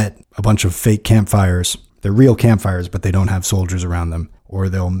set a bunch of fake campfires. They're real campfires, but they don't have soldiers around them. Or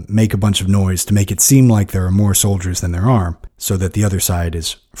they'll make a bunch of noise to make it seem like there are more soldiers than there are, so that the other side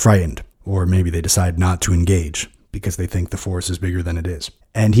is frightened. Or maybe they decide not to engage because they think the force is bigger than it is.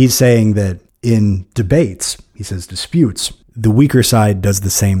 And he's saying that in debates, he says disputes, the weaker side does the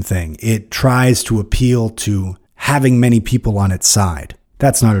same thing. It tries to appeal to having many people on its side.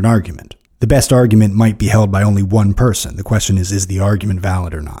 That's not an argument. The best argument might be held by only one person. The question is the argument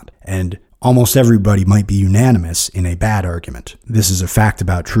valid or not? And almost everybody might be unanimous in a bad argument. This is a fact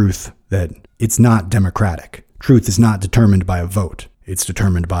about truth, that it's not democratic. Truth is not determined by a vote. It's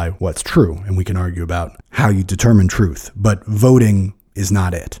determined by what's true, and we can argue about how you determine truth, but voting is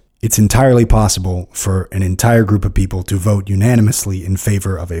not it. It's entirely possible for an entire group of people to vote unanimously in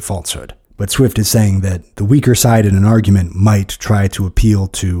favor of a falsehood. But Swift is saying that the weaker side in an argument might try to appeal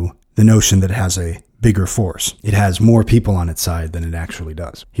to the notion that it has a bigger force. It has more people on its side than it actually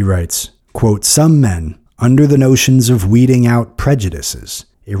does. He writes, quote, "Some men, under the notions of weeding out prejudices,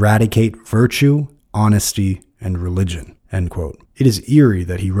 eradicate virtue, honesty, and religion," end quote. It is eerie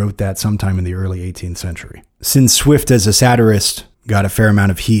that he wrote that sometime in the early 18th century. Since Swift as a satirist got a fair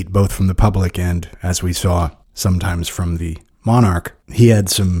amount of heat both from the public and, as we saw, sometimes from the monarch, he had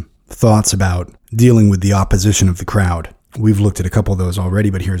some thoughts about dealing with the opposition of the crowd. We've looked at a couple of those already,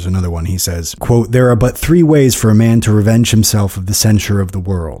 but here's another one. He says, quote, "There are but 3 ways for a man to revenge himself of the censure of the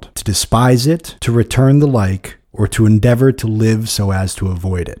world: to despise it, to return the like, or to endeavor to live so as to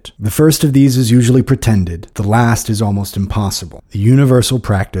avoid it. The first of these is usually pretended, the last is almost impossible. The universal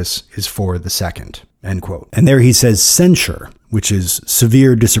practice is for the second," end quote. And there he says censure, which is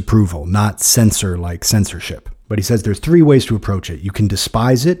severe disapproval, not censor like censorship. But he says there's 3 ways to approach it. You can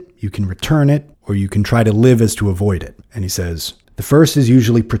despise it, you can return it, or you can try to live as to avoid it. And he says the first is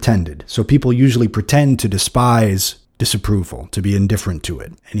usually pretended. So people usually pretend to despise disapproval, to be indifferent to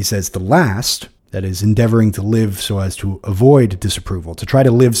it. And he says the last, that is endeavoring to live so as to avoid disapproval, to try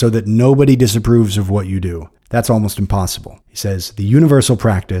to live so that nobody disapproves of what you do, that's almost impossible. He says the universal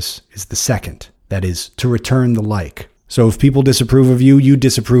practice is the second, that is to return the like. So if people disapprove of you, you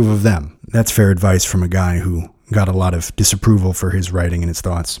disapprove of them. That's fair advice from a guy who got a lot of disapproval for his writing and his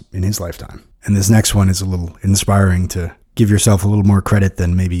thoughts in his lifetime. And this next one is a little inspiring to give yourself a little more credit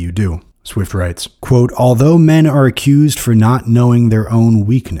than maybe you do. Swift writes, quote, "Although men are accused for not knowing their own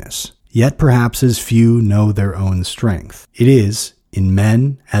weakness, yet perhaps as few know their own strength. It is, in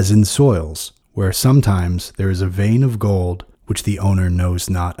men as in soils, where sometimes there is a vein of gold which the owner knows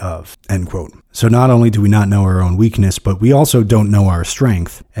not of," end quote. So not only do we not know our own weakness, but we also don't know our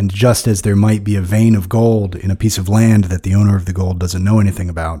strength. And just as there might be a vein of gold in a piece of land that the owner of the gold doesn't know anything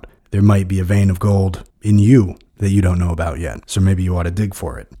about, there might be a vein of gold in you that you don't know about yet. So maybe you ought to dig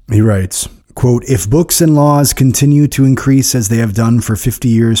for it. He writes, quote, "If books and laws continue to increase as they have done for 50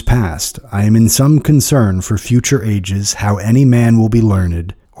 years past, I am in some concern for future ages how any man will be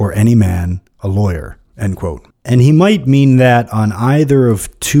learned, or any man a lawyer," end quote. And he might mean that on either of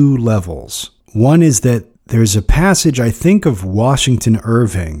 2 levels. One is that there's a passage, I think, of Washington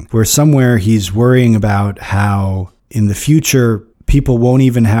Irving, where somewhere he's worrying about how in the future people won't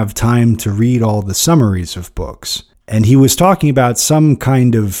even have time to read all the summaries of books. And he was talking about some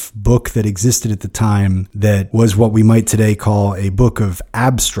kind of book that existed at the time that was what we might today call a book of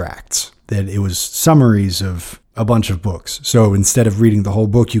abstracts, that it was summaries of a bunch of books. So instead of reading the whole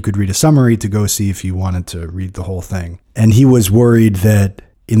book, you could read a summary to go see if you wanted to read the whole thing. And he was worried that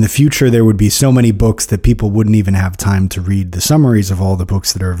in the future there would be so many books that people wouldn't even have time to read the summaries of all the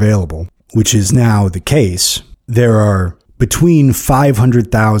books that are available, which is now the case. There are between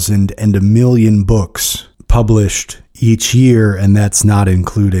 500,000 and 1 million books published each year, and that's not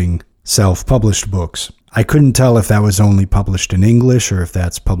including self-published books. I couldn't tell if that was only published in English or if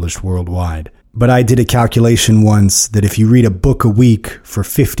that's published worldwide. But I did a calculation once that if you read a book a week for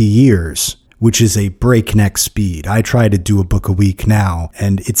 50 years, which is a breakneck speed. I try to do a book a week now,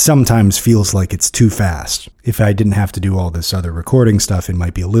 and it sometimes feels like it's too fast. If I didn't have to do all this other recording stuff, it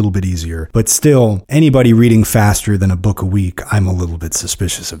might be a little bit easier. But still, anybody reading faster than a book a week, I'm a little bit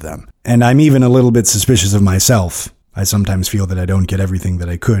suspicious of them. And I'm even a little bit suspicious of myself. I sometimes feel that I don't get everything that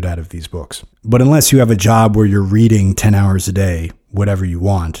I could out of these books. But unless you have a job where you're reading 10 hours a day, whatever you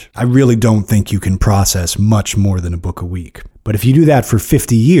want, I really don't think you can process much more than a book a week. But if you do that for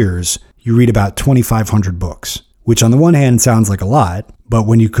 50 years, you read about 2,500 books, which on the one hand sounds like a lot, but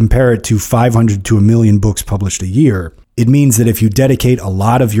when you compare it to 500 to 1 million books published a year, it means that if you dedicate a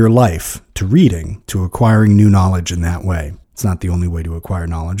lot of your life to reading, to acquiring new knowledge in that way, it's not the only way to acquire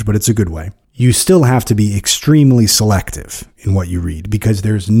knowledge, but it's a good way, you still have to be extremely selective in what you read, because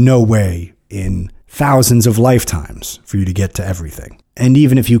there's no way in thousands of lifetimes for you to get to everything. And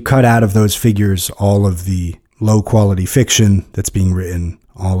even if you cut out of those figures all of the low-quality fiction that's being written,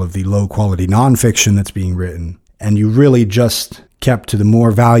 all of the low-quality nonfiction that's being written, and you really just kept to the more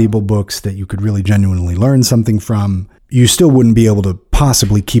valuable books that you could really genuinely learn something from, you still wouldn't be able to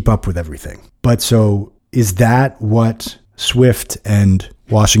possibly keep up with everything. But so is that what Swift and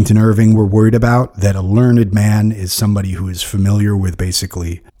Washington Irving were worried about, that a learned man is somebody who is familiar with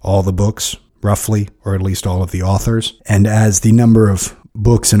basically all the books, roughly, or at least all of the authors. And as the number of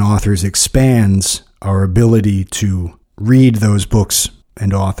books and authors expands, our ability to read those books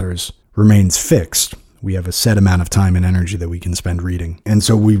and authors remains fixed. We have a set amount of time and energy that we can spend reading. And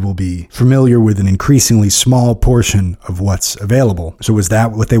so we will be familiar with an increasingly small portion of what's available. So was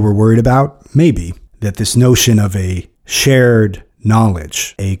that what they were worried about? Maybe. That this notion of a shared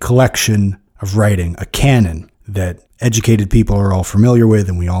knowledge, a collection of writing, a canon that educated people are all familiar with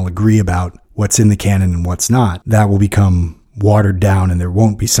and we all agree about what's in the canon and what's not, that will become watered down and there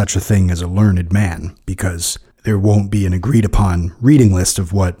won't be such a thing as a learned man because there won't be an agreed upon reading list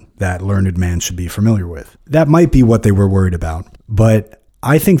of what that learned man should be familiar with. That might be what they were worried about, but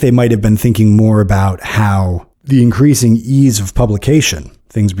I think they might have been thinking more about how the increasing ease of publication,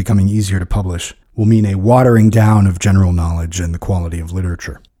 things becoming easier to publish, will mean a watering down of general knowledge and the quality of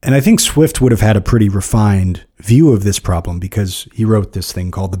literature. And I think Swift would have had a pretty refined view of this problem because he wrote this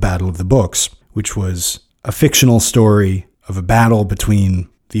thing called The Battle of the Books, which was a fictional story of a battle between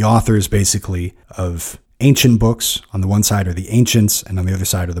the authors, basically, of ancient books. On the one side are the ancients, and on the other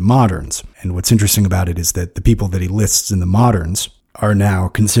side are the moderns. And what's interesting about it is that the people that he lists in the moderns are now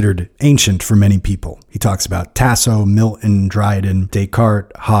considered ancient for many people. He talks about Tasso, Milton, Dryden,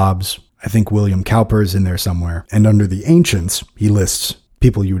 Descartes, Hobbes. I think William Cowper's in there somewhere. And under the ancients, he lists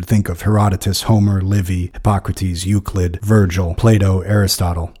people you would think of: Herodotus, Homer, Livy, Hippocrates, Euclid, Virgil, Plato,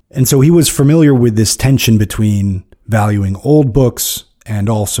 Aristotle. And so he was familiar with this tension between valuing old books and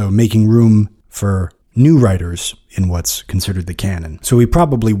also making room for new writers in what's considered the canon. So he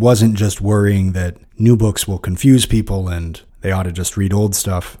probably wasn't just worrying that new books will confuse people and they ought to just read old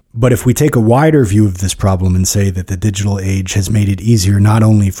stuff. But if we take a wider view of this problem and say that the digital age has made it easier not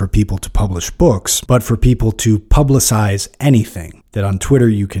only for people to publish books, but for people to publicize anything, that on Twitter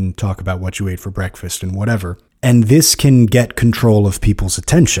you can talk about what you ate for breakfast and whatever, and this can get control of people's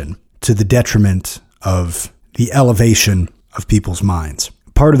attention to the detriment of the elevation of people's minds.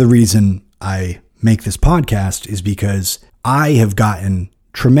 Part of the reason I make this podcast is because I have gotten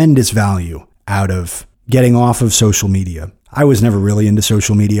tremendous value out of getting off of social media. I was never really into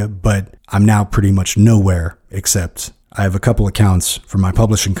social media, but I'm now pretty much nowhere except I have a couple accounts for my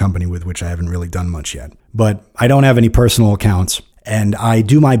publishing company with which I haven't really done much yet. But I don't have any personal accounts, and I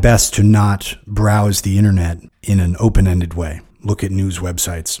do my best to not browse the internet in an open-ended way, look at news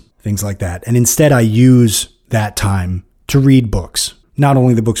websites, things like that. And instead I use that time to read books. Not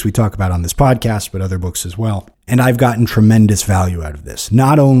only the books we talk about on this podcast, but other books as well. And I've gotten tremendous value out of this,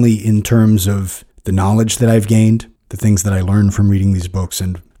 not only in terms of the knowledge that I've gained, the things that I learned from reading these books,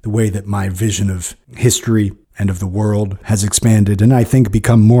 and the way that my vision of history and of the world has expanded and I think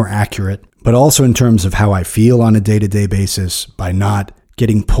become more accurate, but also in terms of how I feel on a day-to-day basis by not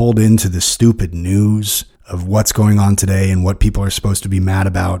getting pulled into the stupid news of what's going on today and what people are supposed to be mad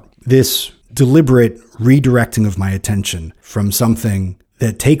about. This deliberate redirecting of my attention from something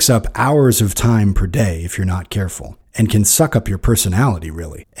that takes up hours of time per day if you're not careful and can suck up your personality,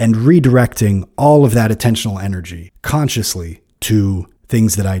 really, and redirecting all of that attentional energy consciously to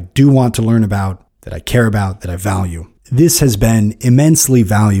things that I do want to learn about, that I care about, that I value. This has been immensely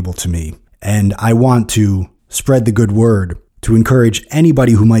valuable to me, and I want to spread the good word to encourage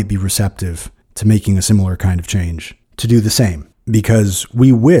anybody who might be receptive to making a similar kind of change to do the same. Because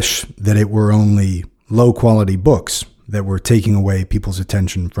we wish that it were only low-quality books that were taking away people's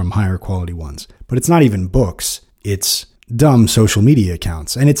attention from higher-quality ones. But it's not even books. It's dumb social media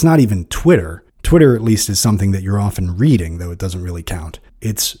accounts. And it's not even Twitter. Twitter, at least, is something that you're often reading, though it doesn't really count.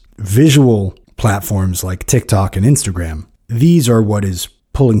 It's visual platforms like TikTok and Instagram. These are what is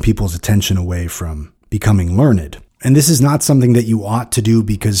pulling people's attention away from becoming learned. And this is not something that you ought to do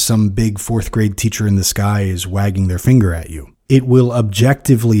because some big fourth-grade teacher in the sky is wagging their finger at you. It will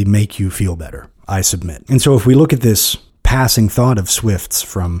objectively make you feel better, I submit. And so if we look at this passing thought of Swift's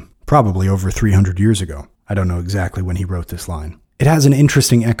from probably over 300 years ago, I don't know exactly when he wrote this line, it has an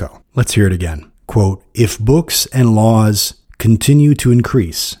interesting echo. Let's hear it again. Quote, "If books and laws continue to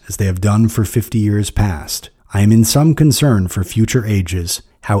increase as they have done for 50 years past, I am in some concern for future ages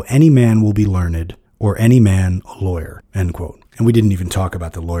how any man will be learned or any man a lawyer," end quote. And we didn't even talk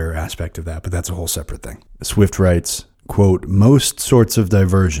about the lawyer aspect of that, but that's a whole separate thing. Swift writes, quote, "Most sorts of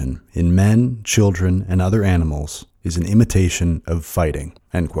diversion in men, children, and other animals is an imitation of fighting,"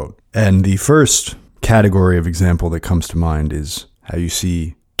 end quote. And the first category of example that comes to mind is how you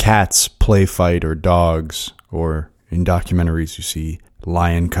see cats play fight or dogs, or in documentaries you see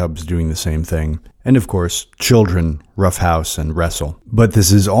lion cubs doing the same thing. And of course, children roughhouse and wrestle. But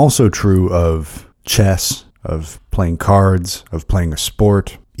this is also true of chess of playing cards, of playing a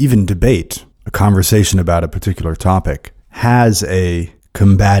sport, even debate, a conversation about a particular topic, has a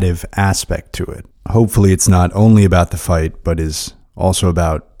combative aspect to it. Hopefully it's not only about the fight, but is also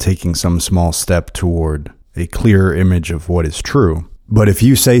about taking some small step toward a clearer image of what is true. But if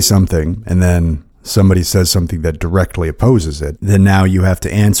you say something and then somebody says something that directly opposes it, then now you have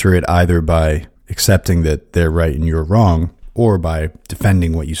to answer it either by accepting that they're right and you're wrong, or by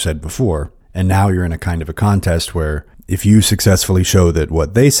defending what you said before. And now you're in a kind of a contest where if you successfully show that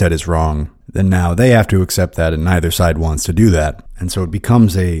what they said is wrong, then now they have to accept that, and neither side wants to do that. And so it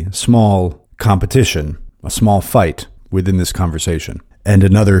becomes a small competition, a small fight within this conversation. And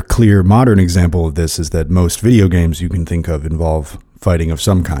another clear modern example of this is that most video games you can think of involve fighting of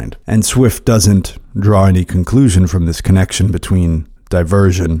some kind. And Swift doesn't draw any conclusion from this connection between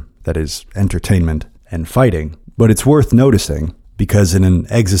diversion, that is entertainment, and fighting. But it's worth noticing because in an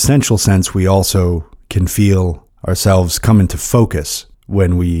existential sense, we also can feel ourselves come into focus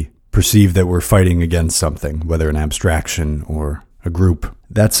when we perceive that we're fighting against something, whether an abstraction or a group.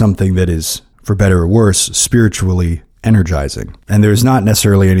 That's something that is, for better or worse, spiritually energizing. And there's not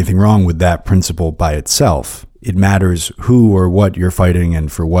necessarily anything wrong with that principle by itself. It matters who or what you're fighting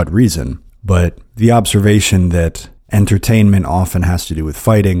and for what reason. But the observation that entertainment often has to do with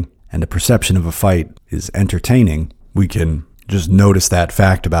fighting, and the perception of a fight is entertaining, we can just notice that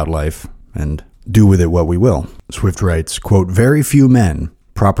fact about life and do with it what we will. Swift writes, quote, "Very few men,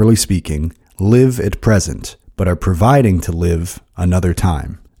 properly speaking, live at present, but are providing to live another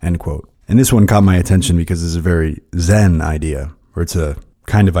time," end quote. And this one caught my attention because it's a very Zen idea, or it's a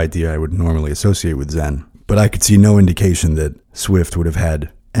kind of idea I would normally associate with Zen. But I could see no indication that Swift would have had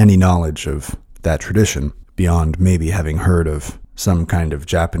any knowledge of that tradition beyond maybe having heard of some kind of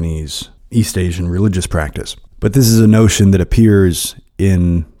Japanese, East Asian religious practice. But this is a notion that appears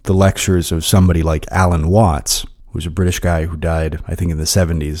in the lectures of somebody like Alan Watts, who's a British guy who died, I think, in the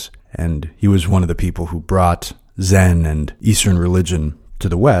 70s. And he was one of the people who brought Zen and Eastern religion to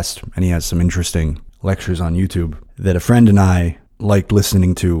the West. And he has some interesting lectures on YouTube that a friend and I liked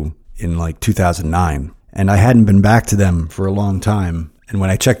listening to in like 2009. And I hadn't been back to them for a long time. And when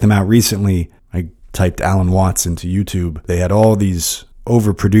I checked them out recently, I typed Alan Watts into YouTube. They had all these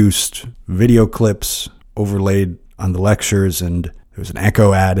overproduced video clips overlaid on the lectures, and there was an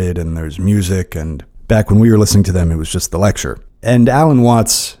echo added, and there's music. And back when we were listening to them, it was just the lecture. And Alan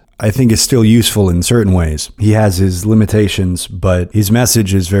Watts, I think, is still useful in certain ways. He has his limitations, but his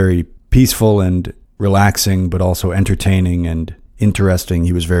message is very peaceful and relaxing, but also entertaining and interesting.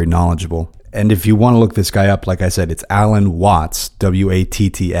 He was very knowledgeable. And if you want to look this guy up, like I said, it's Alan Watts,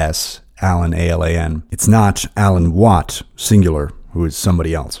 W-A-T-T-S, Alan, A-L-A-N. It's not Alan Watt, singular, who is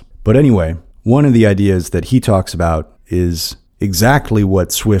somebody else. But anyway, one of the ideas that he talks about is exactly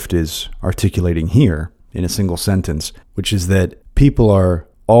what Swift is articulating here in a single sentence, which is that people are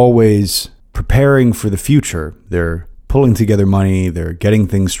always preparing for the future. They're pulling together money, they're getting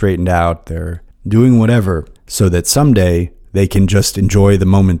things straightened out, they're doing whatever so that someday they can just enjoy the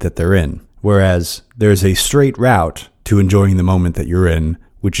moment that they're in. Whereas there's a straight route to enjoying the moment that you're in,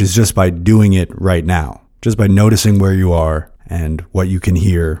 which is just by doing it right now, just by noticing where you are and what you can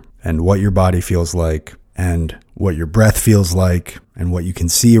hear and what your body feels like and what your breath feels like and what you can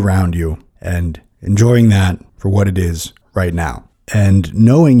see around you, and enjoying that for what it is right now. And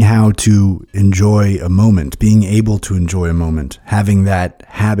knowing how to enjoy a moment, being able to enjoy a moment, having that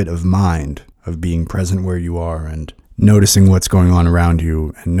habit of mind of being present where you are and noticing what's going on around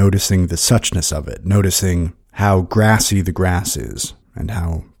you and noticing the suchness of it, noticing how grassy the grass is and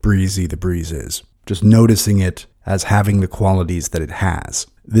how breezy the breeze is. Just noticing it as having the qualities that it has.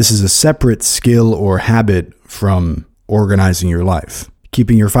 This is a separate skill or habit from organizing your life.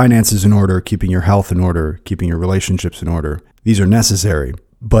 Keeping your finances in order, keeping your health in order, keeping your relationships in order. These are necessary.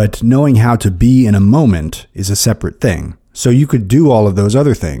 But knowing how to be in a moment is a separate thing. So you could do all of those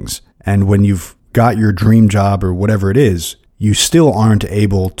other things, and when you've got your dream job or whatever it is, you still aren't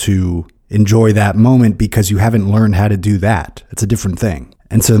able to enjoy that moment because you haven't learned how to do that. It's a different thing.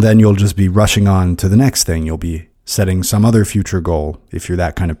 And so then you'll just be rushing on to the next thing. You'll be setting some other future goal if you're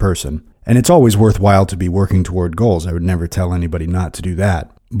that kind of person. And it's always worthwhile to be working toward goals. I would never tell anybody not to do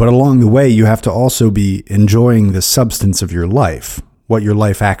that. But along the way, you have to also be enjoying the substance of your life, what your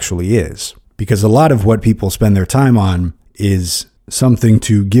life actually is. Because a lot of what people spend their time on is something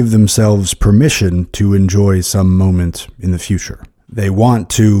to give themselves permission to enjoy some moment in the future. They want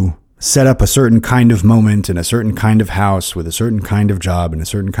to set up a certain kind of moment in a certain kind of house with a certain kind of job and a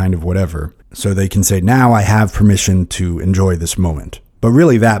certain kind of whatever, so they can say, now I have permission to enjoy this moment. But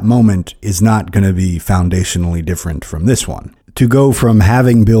really, that moment is not going to be foundationally different from this one. to go from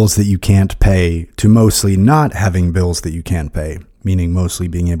having bills that you can't pay to mostly not having bills that you can't pay, meaning mostly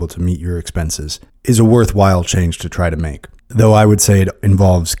being able to meet your expenses, is a worthwhile change to try to make. Though I would say it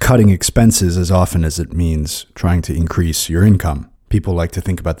involves cutting expenses as often as it means trying to increase your income. People like to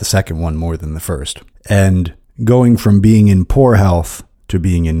think about the second one more than the first. And going from being in poor health to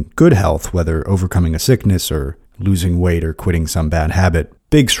being in good health, whether overcoming a sickness or losing weight or quitting some bad habit,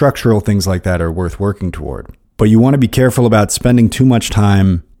 big structural things like that are worth working toward. But you want to be careful about spending too much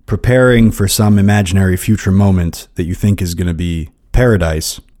time preparing for some imaginary future moment that you think is going to be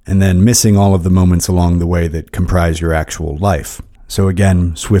paradise, and then missing all of the moments along the way that comprise your actual life. So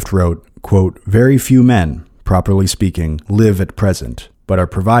again, Swift wrote, quote, "Very few men, properly speaking, live at present, but are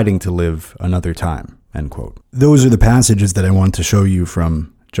providing to live another time," end quote. Those are the passages that I want to show you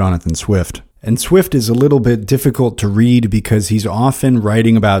from Jonathan Swift. And Swift is a little bit difficult to read because he's often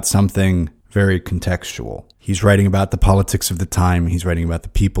writing about something very contextual. He's writing about the politics of the time. He's writing about the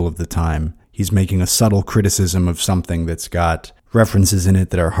people of the time. He's making a subtle criticism of something that's got references in it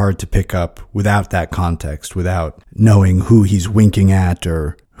that are hard to pick up without that context, without knowing who he's winking at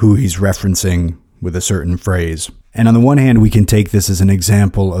or who he's referencing with a certain phrase. And on the one hand, we can take this as an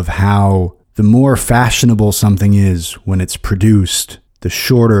example of how the more fashionable something is when it's produced, the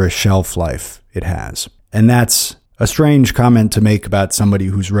shorter a shelf life it has. And that's a strange comment to make about somebody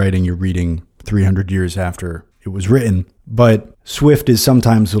who's writing you're reading 300 years after it was written. But Swift is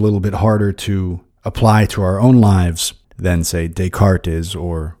sometimes a little bit harder to apply to our own lives than, say, Descartes is,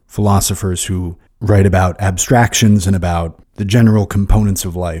 or philosophers who write about abstractions and about the general components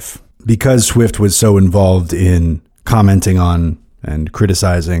of life. Because Swift was so involved in commenting on and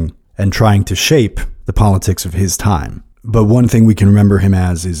criticizing and trying to shape the politics of his time. But one thing we can remember him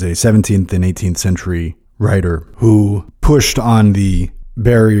as is a 17th and 18th century writer who pushed on the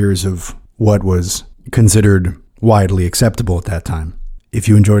barriers of what was considered widely acceptable at that time. If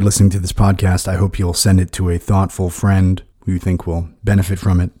you enjoyed listening to this podcast, I hope you'll send it to a thoughtful friend who you think will benefit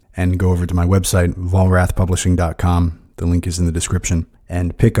from it, and go over to my website, volrathpublishing.com. The link is in the description,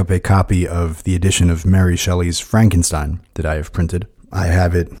 and pick up a copy of the edition of Mary Shelley's Frankenstein that I have printed. I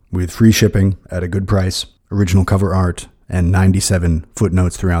have it with free shipping at a good price, original cover art, and 97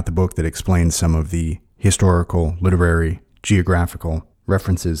 footnotes throughout the book that explain some of the historical, literary, geographical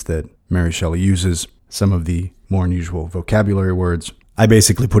references that Mary Shelley uses, some of the more unusual vocabulary words. I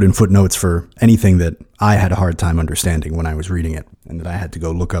basically put in footnotes for anything that I had a hard time understanding when I was reading it, and that I had to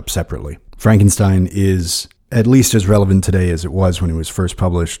go look up separately. Frankenstein is at least as relevant today as it was when it was first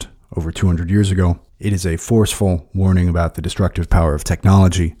published over 200 years ago. It is a forceful warning about the destructive power of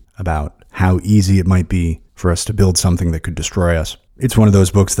technology, about how easy it might be for us to build something that could destroy us. It's one of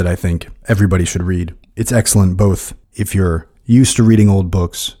those books that I think everybody should read. It's excellent both if you're used to reading old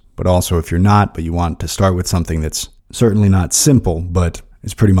books, but also if you're not, but you want to start with something that's certainly not simple, but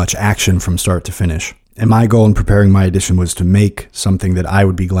is pretty much action from start to finish. And my goal in preparing my edition was to make something that I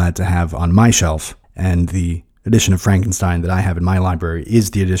would be glad to have on my shelf, and the edition of Frankenstein that I have in my library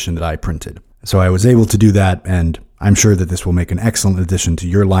is the edition that I printed. So I was able to do that, and I'm sure that this will make an excellent addition to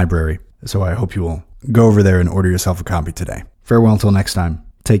your library. So I hope you will go over there and order yourself a copy today. Farewell until next time.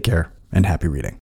 Take care, and happy reading.